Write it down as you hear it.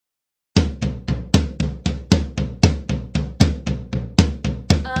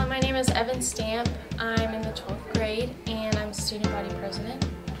is Evan Stamp. I'm in the 12th grade and I'm student body president.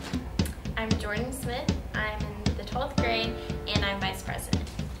 I'm Jordan Smith. I'm in the 12th grade and I'm vice president.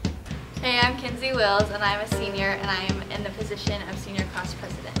 Hey, I'm Kinsey Wills and I'm a senior and I am in the position of senior class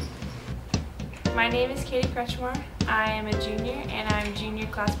president. My name is Katie Kretschmar. I am a junior and I'm junior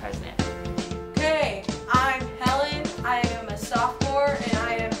class president. Hey, I'm Helen. I am a sophomore and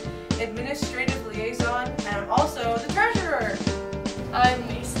I am administrative liaison and I'm also the treasurer. I'm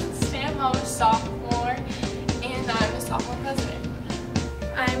Mason Stamp. I'm a sophomore and I'm a sophomore president.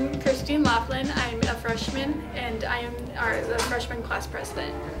 I'm Christine Laughlin. I'm a freshman and I am the freshman class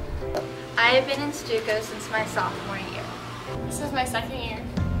president. I have been in Stuco since my sophomore year. This is my second year.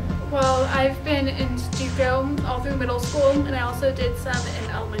 Well, I've been in Stuco all through middle school and I also did some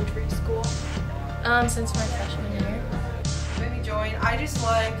in elementary school. Since my freshman year. Made me join.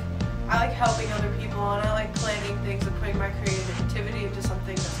 I like helping other people and I like planning things and putting my creativity into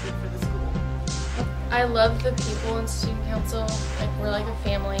something that's good for the school. I love the people in student council. Like, we're like a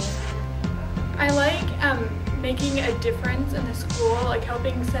family. I like making a difference in the school, like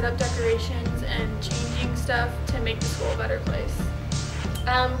helping set up decorations and changing stuff to make the school a better place.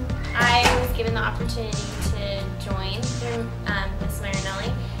 I was given the opportunity to join through Ms.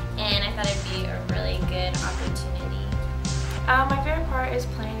 Marinelli, and I thought it'd be a really good opportunity. My favorite part is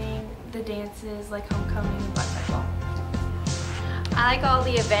planning the dances like homecoming and black light ball. I like all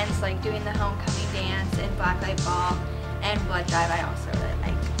the events like doing the homecoming dance and blacklight ball and blood drive I also really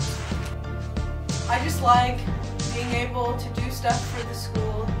like. I just like being able to do stuff for the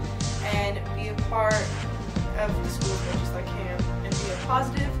school and be a part of the school as much as I can and be a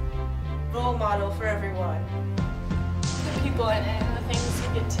positive role model for everyone. The people in it and the things you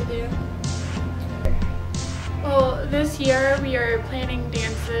get to do. Well, this year we are planning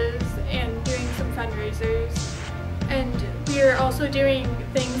dances and doing some fundraisers. And we are also doing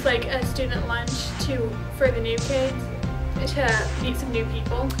things like a student lunch for the new kids to meet some new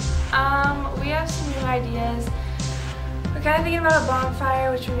people. We have some new ideas. We're kind of thinking about a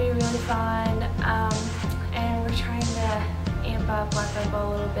bonfire, which would be really fun. And we're trying to amp up Black Light Ball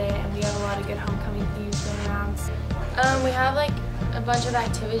a little bit, and we have a lot of good homecoming themes going around. We have like a bunch of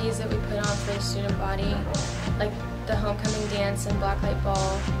activities that we put on for the student body, like the homecoming dance and black light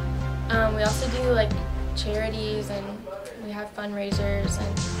ball. We also do like charities and we have fundraisers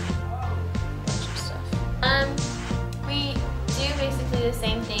and a bunch of stuff. We do basically the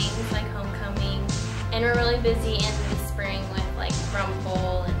same things like homecoming, and we're really busy in the spring with like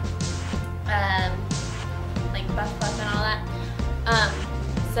rumble and like buff and all that.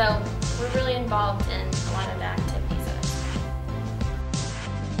 So